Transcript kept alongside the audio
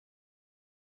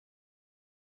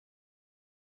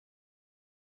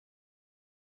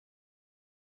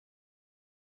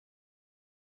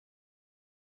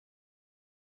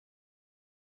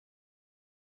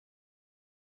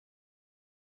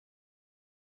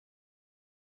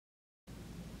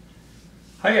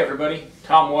Hi everybody,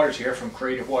 Tom Waters here from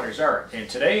CreativeWatersArt, and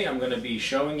today I'm going to be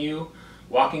showing you,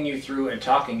 walking you through, and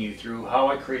talking you through how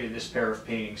I created this pair of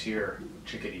paintings here,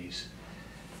 Chickadees.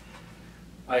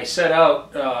 I set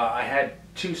out, I had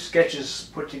two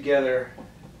sketches put together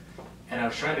and I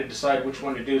was trying to decide which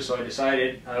one to do, so I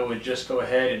decided I would just go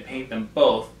ahead and paint them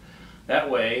both. That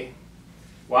way,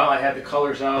 while I had the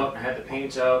colors out, I had the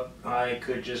paints out, I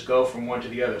could just go from one to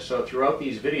the other. So throughout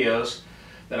these videos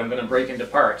that I'm going to break into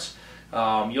parts,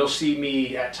 you'll see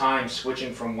me at times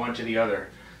switching from one to the other.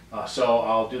 So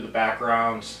I'll do the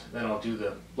backgrounds, then I'll do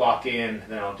the block in,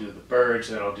 then I'll do the birds,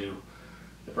 then I'll do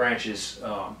the branches,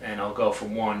 and I'll go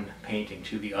from one painting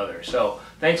to the other. So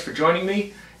thanks for joining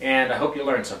me, and I hope you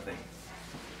learned something.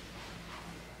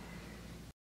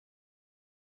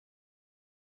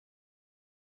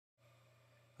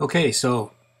 Okay,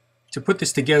 so to put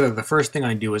this together, the first thing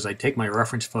I do is I take my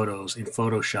reference photos in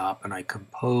Photoshop and I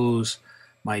compose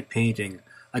my painting.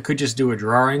 I could just do a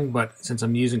drawing, but since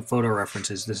I'm using photo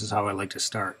references, this is how I like to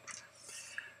start.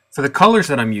 For the colors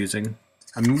that I'm using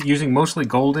mostly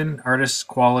golden, artist's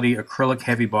quality, acrylic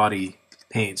heavy body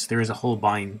paints. There is a whole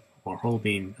bean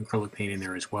acrylic paint in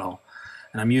there as well.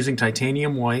 And I'm using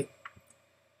titanium white,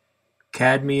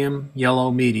 cadmium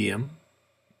yellow medium,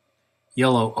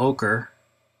 yellow ochre,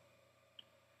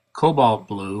 cobalt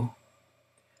blue,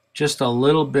 just a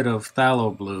little bit of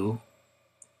phthalo blue,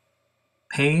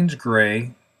 Payne's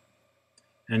gray,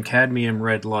 and cadmium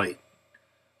red light.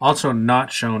 Also not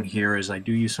shown here is I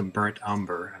do use some burnt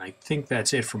umber, and I think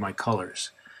that's it for my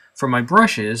colors. For my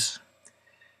brushes,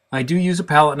 I do use a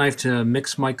palette knife to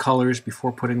mix my colors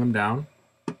before putting them down.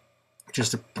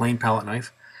 Just a plain palette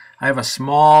knife. I have a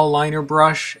small liner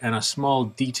brush and a small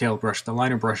detail brush. The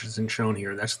liner brush isn't shown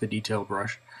here, that's the detail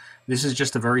brush. This is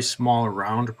just a very small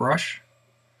round brush.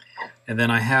 And then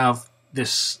I have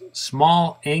this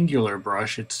small angular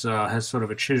brush. It has sort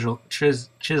of a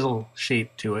chisel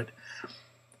shape to it.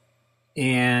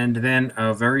 And then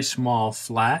a very small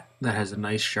flat that has a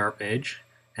nice sharp edge.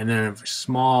 And then a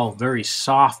small, very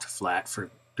soft flat for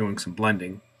doing some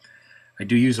blending. I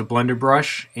do use a blender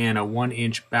brush and a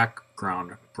 1-inch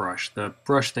background brush. The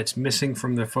brush that's missing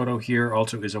from the photo here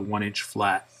also is a 1-inch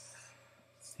flat.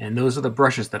 And those are the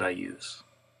brushes that I use.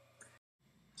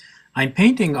 I'm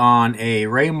painting on a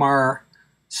Raymar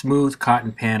smooth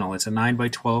cotton panel. It's a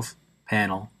 9x12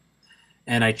 panel.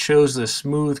 And I chose the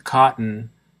smooth cotton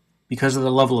because of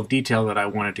the level of detail that I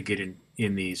wanted to get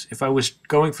in these. If I was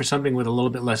going for something with a little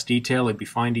bit less detail, it'd be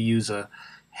fine to use a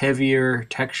heavier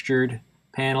textured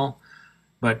panel.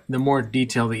 But the more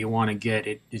detail that you want to get,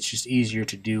 it's just easier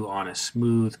to do on a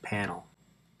smooth panel.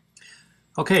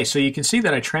 Okay, so you can see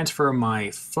that I transfer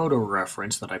my photo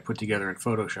reference that I put together in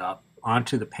Photoshop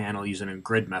onto the panel using a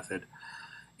grid method.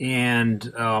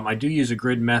 And I do use a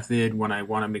grid method when I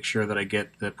want to make sure that I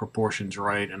get the proportions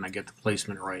right and I get the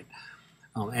placement right.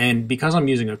 And because I'm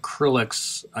using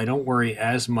acrylics, I don't worry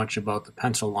as much about the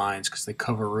pencil lines because they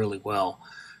cover really well.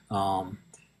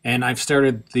 And I've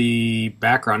started the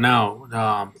background.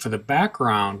 Now, for the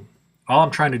background, all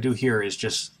I'm trying to do here is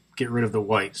just get rid of the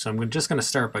white. So I'm just going to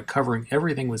start by covering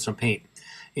everything with some paint.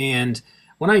 And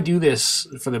when I do this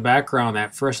for the background,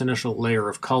 that first initial layer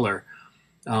of color,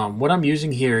 what I'm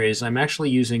using here is I'm actually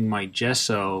using my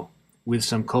gesso with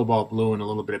some cobalt blue and a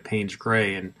little bit of Payne's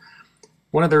gray. And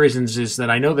one of the reasons is that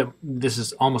I know that this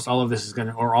is almost all of this is going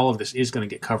to, or all of this is going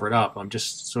to get covered up. I'm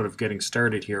just sort of getting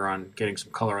started here on getting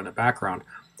some color on the background.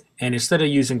 And instead of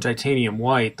using titanium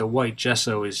white, the white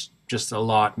gesso is just a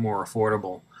lot more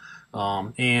affordable.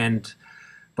 And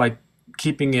by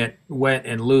keeping it wet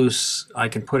and loose, I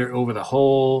can put it over the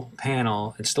whole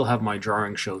panel and still have my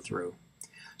drawing show through.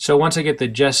 So once I get the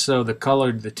gesso,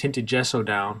 the tinted gesso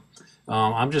down,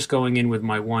 I'm just going in with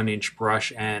my 1-inch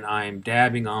brush and I'm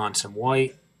dabbing on some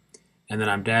white, and then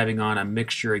I'm dabbing on a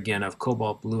mixture again of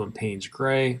cobalt blue and Payne's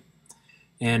gray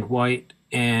and white.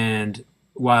 And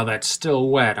while that's still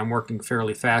wet, I'm working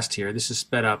fairly fast here. This is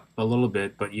sped up a little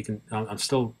bit, but I'm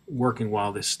still working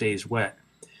while this stays wet.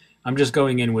 I'm just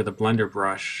going in with a blender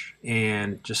brush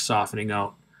and just softening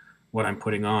out what I'm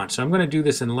putting on. So I'm going to do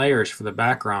this in layers for the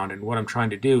background, and what I'm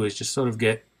trying to do is just sort of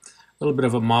get a little bit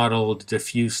of a mottled,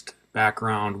 diffused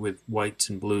background with whites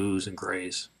and blues and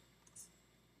grays.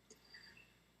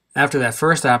 After that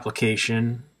first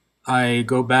application, I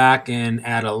go back and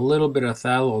add a little bit of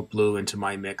phthalo blue into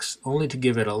my mix, only to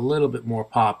give it a little bit more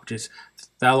pop. Just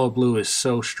phthalo blue is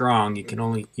so strong, you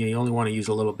only want to use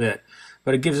a little bit,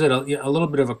 but it gives it a little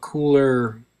bit of a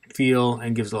cooler feel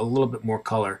and gives it a little bit more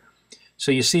color.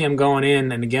 So you see I'm going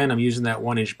in, and again I'm using that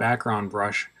 1-inch background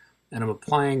brush, and I'm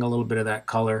applying a little bit of that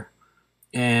color,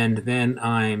 and then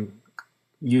I'm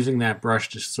using that brush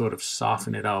to sort of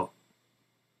soften it out.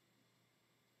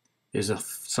 There's a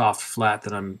soft flat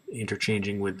that I'm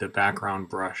interchanging with the background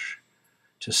brush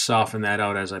to soften that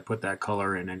out as I put that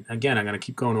color in. And again, I'm going to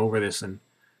keep going over this and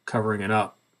covering it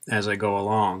up as I go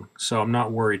along, so I'm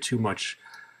not worried too much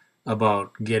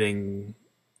about getting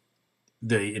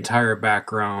the entire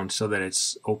background so that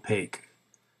it's opaque.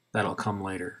 That'll come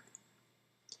later.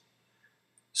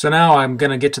 So now I'm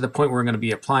going to get to the point where I'm going to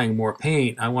be applying more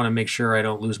paint. I want to make sure I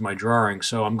don't lose my drawing,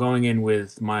 so I'm going in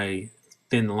with my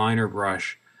thin liner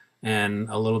brush and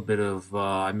a little bit of,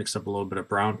 I mixed up a little bit of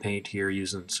brown paint here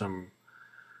using some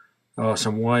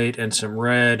white and some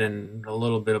red and a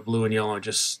little bit of blue and yellow,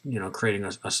 just creating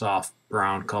a soft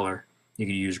brown color. You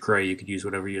could use gray, you could use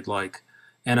whatever you'd like.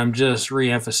 And I'm just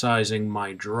re-emphasizing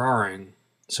my drawing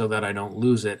so that I don't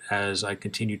lose it as I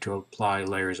continue to apply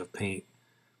layers of paint.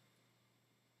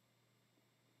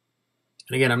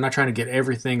 And again, I'm not trying to get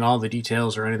everything, all the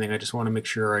details or anything. I just want to make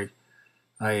sure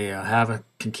I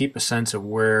can keep a sense of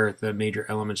where the major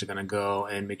elements are going to go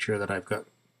and make sure that I've got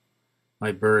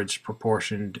my birds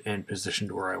proportioned and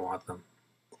positioned where I want them.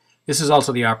 This is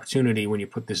also the opportunity when you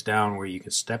put this down where you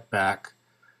can step back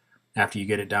after you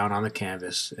get it down on the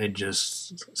canvas and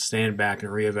just stand back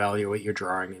and reevaluate your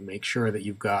drawing and make sure that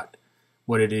you've got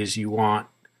what it is you want.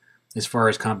 As far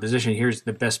as composition, here's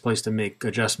the best place to make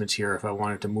adjustments here. If I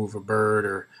wanted to move a bird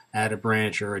or add a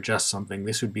branch or adjust something,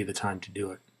 this would be the time to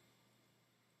do it.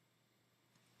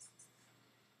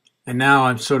 And now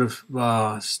I'm sort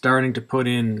of starting to put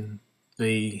in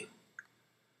the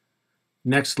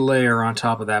next layer on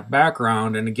top of that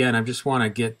background, and again I just want to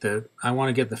get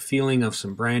the feeling of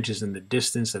some branches in the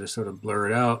distance that are sort of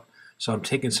blurred out. So I'm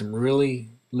taking some really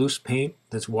loose paint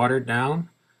that's watered down,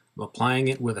 I'm applying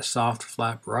it with a soft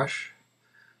flat brush,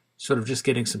 sort of just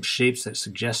getting some shapes that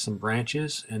suggest some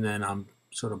branches, and then I'm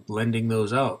sort of blending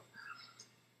those out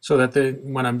so that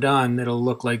when I'm done it'll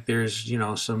look like there's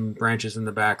some branches in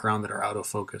the background that are out of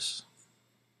focus.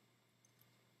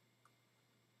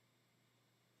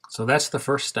 So that's the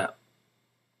first step.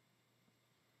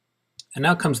 And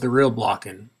now comes the real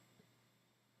blocking.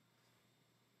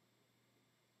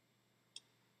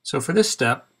 So for this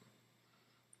step,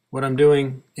 what I'm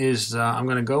doing is I'm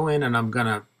going to go in and I'm going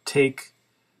to take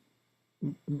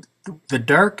the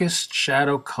darkest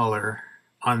shadow color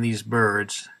on these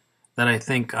birds that I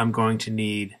think I'm going to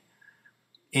need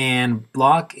and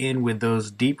block in with those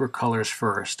deeper colors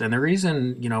first. And the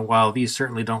reason, while these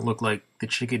certainly don't look like the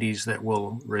chickadees that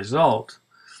will result,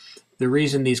 the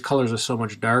reason these colors are so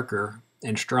much darker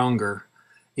and stronger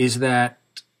is that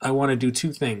I want to do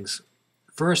two things.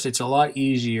 First, it's a lot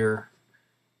easier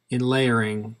in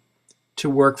layering to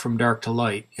work from dark to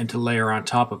light and to layer on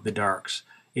top of the darks.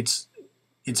 It's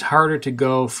harder to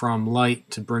go from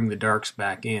light to bring the darks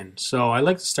back in. So I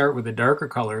like to start with the darker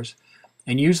colors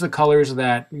and use the colors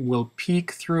that will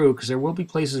peek through, because there will be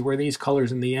places where these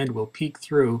colors in the end will peek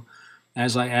through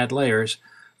as I add layers.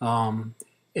 And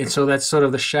so that's sort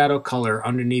of the shadow color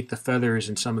underneath the feathers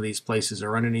in some of these places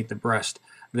or underneath the breast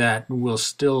that will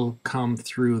still come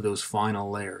through those final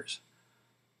layers.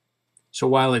 So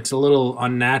while it's a little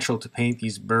unnatural to paint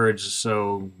these birds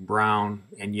so brown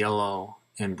and yellow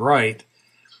and bright,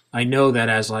 I know that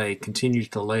as I continue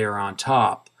to layer on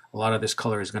top, a lot of this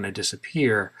color is going to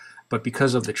disappear. But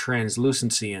because of the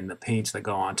translucency and the paints that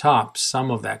go on top, some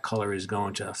of that color is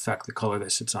going to affect the color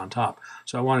that sits on top.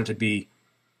 So I want it to be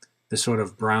the sort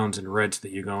of browns and reds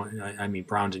that you're going,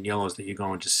 browns and yellows that you're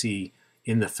going to see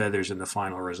in the feathers in the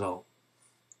final result.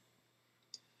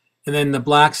 And then the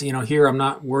blacks, here I'm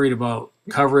not worried about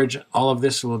coverage. All of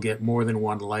this will get more than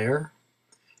one layer.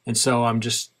 And so I'm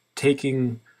just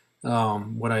taking,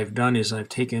 what I've done is I've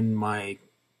taken my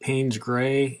Payne's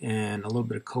gray and a little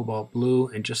bit of cobalt blue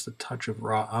and just a touch of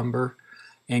raw umber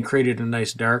and created a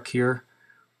nice dark here.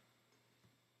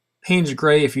 Payne's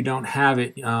gray, if you don't have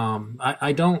it,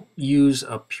 I don't use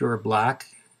a pure black.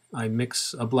 I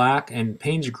mix a black, and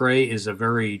Payne's gray is a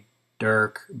very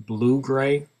dark blue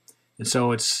gray, and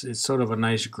so it's sort of a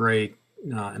nice gray,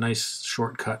 a nice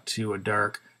shortcut to a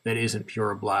dark that isn't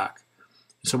pure black.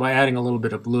 So by adding a little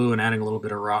bit of blue and adding a little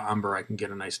bit of raw umber, I can get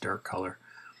a nice dark color.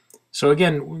 So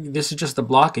again, this is just the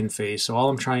blocking phase, so all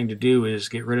I'm trying to do is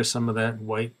get rid of some of that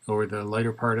white or the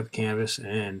lighter part of the canvas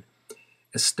and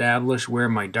establish where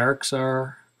my darks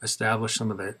are, establish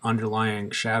some of the underlying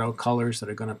shadow colors that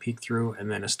are going to peek through, and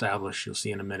then establish, you'll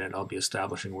see in a minute, I'll be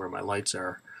establishing where my lights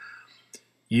are.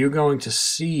 You're going to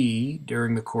see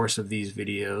during the course of these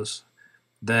videos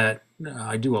that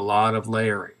I do a lot of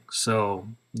layering. So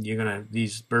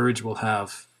these birds will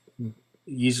have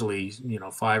easily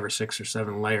 5 or 6 or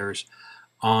 7 layers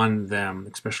on them,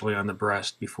 especially on the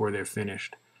breast, before they're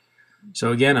finished.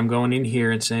 So again, I'm going in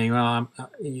here and saying, well,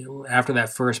 after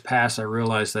that first pass, I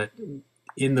realized that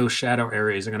in those shadow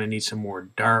areas, I'm going to need some more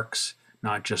darks,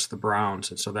 not just the browns,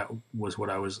 and so that was what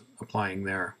I was applying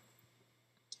there.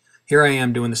 Here I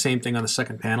am doing the same thing on the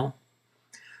second panel.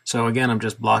 So again, I'm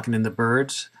just blocking in the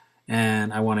birds,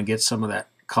 and I want to get some of that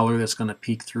color that's going to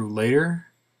peek through later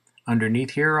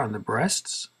underneath here on the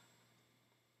breasts.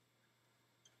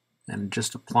 And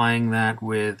just applying that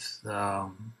with,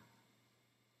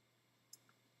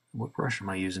 what brush am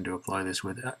I using to apply this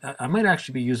with? I might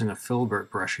actually be using a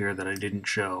filbert brush here that I didn't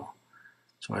show,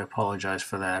 so I apologize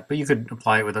for that. But you could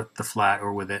apply it with the flat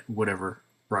or with whatever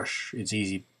brush. It's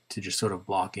easy to just sort of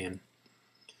block in.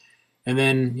 And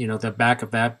then, you know, the back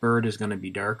of that bird is going to be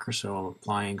darker, so I'm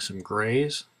applying some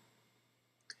grays.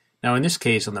 Now in this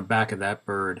case, on the back of that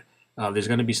bird, there's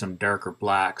going to be some darker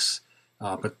blacks,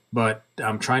 but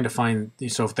I'm trying to find,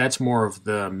 so if that's more of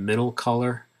the middle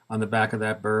color on the back of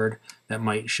that bird, that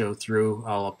might show through.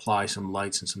 I'll apply some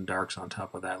lights and some darks on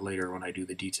top of that later when I do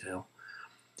the detail.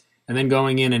 And then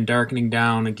going in and darkening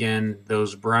down again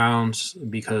those browns,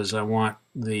 because I want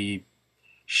the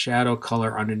shadow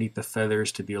color underneath the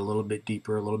feathers to be a little bit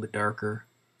deeper, a little bit darker.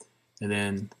 And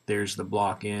then there's the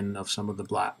block in of some of the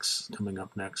blacks coming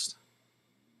up next.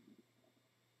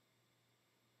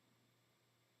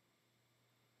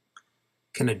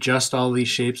 Can adjust all these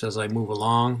shapes as I move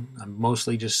along. I'm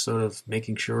mostly just sort of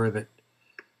making sure that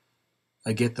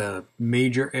I get the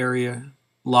major area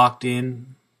locked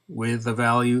in with the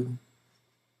value.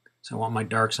 So I want my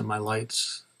darks and my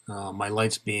lights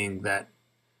being that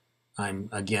I'm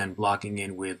again blocking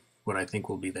in with what I think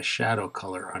will be the shadow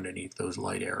color underneath those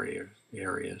light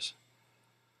areas.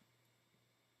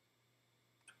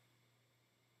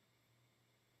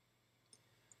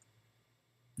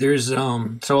 There's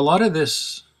so a lot of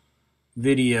this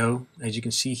video, as you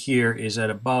can see here, is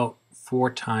at about 4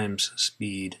 times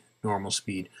speed, normal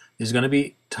speed. There's going to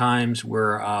be times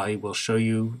where I will show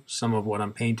you some of what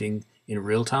I'm painting in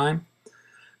real time,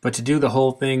 but to do the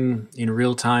whole thing in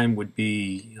real time would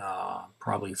be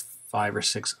probably 5 or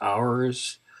 6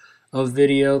 hours of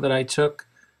video that I took,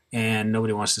 and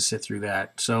nobody wants to sit through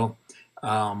that. So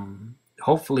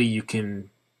hopefully you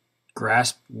can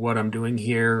grasp what I'm doing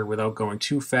here without going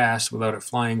too fast, without it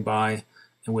flying by,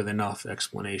 and with enough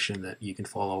explanation that you can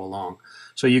follow along.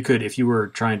 So you could, if you were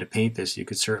trying to paint this, you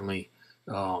could certainly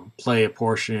play a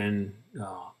portion,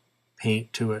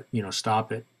 paint to it, you know,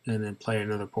 stop it, and then play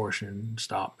another portion,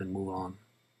 stop, and move on.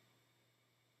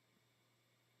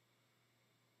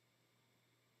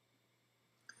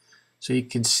 So you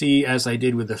can see, as I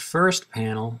did with the first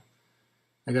panel,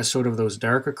 I got sort of those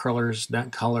darker colors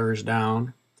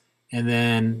down, and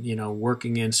then, you know,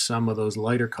 working in some of those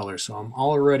lighter colors. So I'm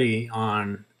already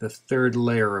on the third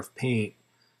layer of paint,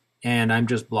 and I'm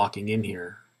just blocking in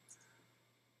here.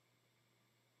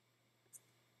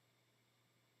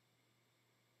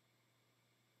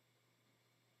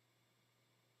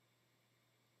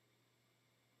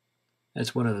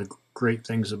 That's one of the great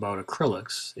things about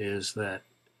acrylics, is that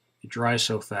it dries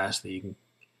so fast that you can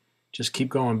just keep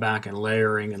going back and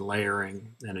layering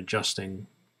and adjusting.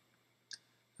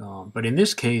 But in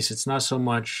this case, it's not so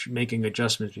much making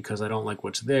adjustments because I don't like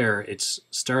what's there. It's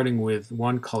starting with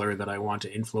one color that I want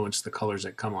to influence the colors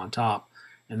that come on top,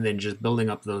 and then just building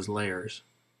up those layers.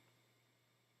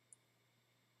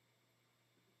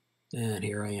 And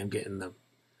here I am getting the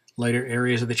lighter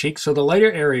areas of the cheeks. So the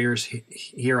lighter areas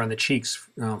here on the cheeks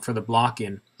for the block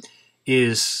in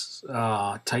is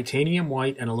titanium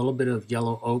white and a little bit of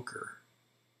yellow ochre.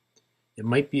 It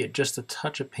might be just a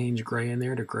touch of Payne's gray in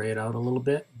there to gray it out a little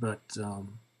bit, but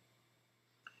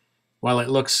while it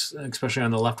looks, especially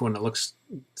on the left one, it looks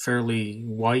fairly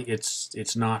white.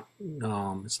 It's not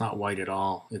white at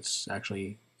all. It's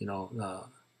actually, you know,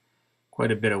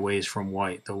 quite a bit of ways from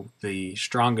white. The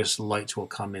strongest lights will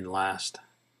come in last.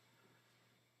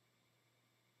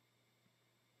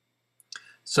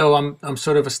 So I'm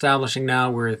sort of establishing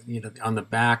now where, you know, on the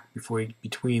back,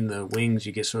 between the wings,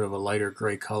 you get sort of a lighter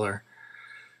gray color.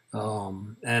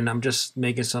 And I'm just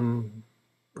making some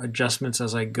adjustments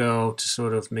as I go to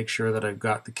sort of make sure that I've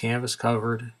got the canvas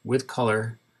covered with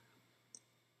color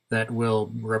that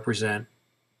will represent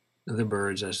the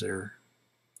birds as you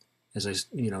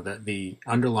know, that the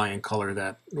underlying color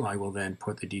that I will then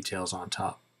put the details on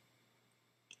top.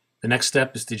 The next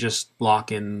step is to just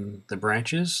block in the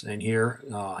branches, and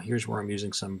here's where I'm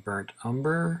using some burnt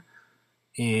umber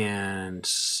and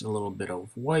a little bit of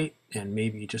white and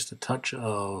maybe just a touch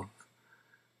of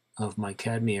my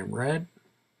cadmium red.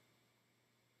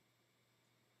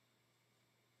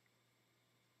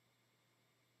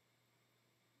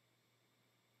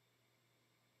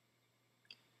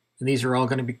 And these are all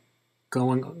going to be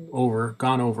gone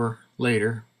over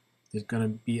later. It's going to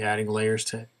be adding layers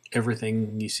to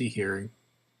everything you see here.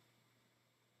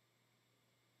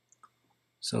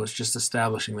 So it's just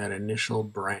establishing that initial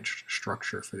branch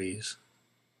structure for these.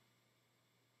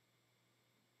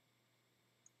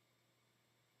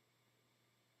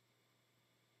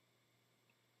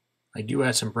 I do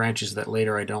add some branches that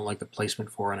later I don't like the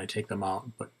placement for and I take them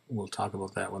out, but we'll talk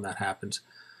about that when that happens.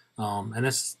 And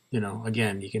that's,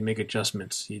 again, you can make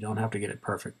adjustments. You don't have to get it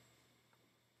perfect.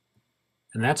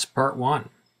 And that's part 1.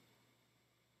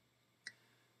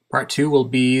 Part 2 will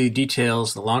be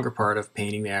details, the longer part of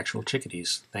painting the actual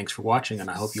chickadees. Thanks for watching, and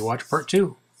I hope you watch part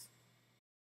 2.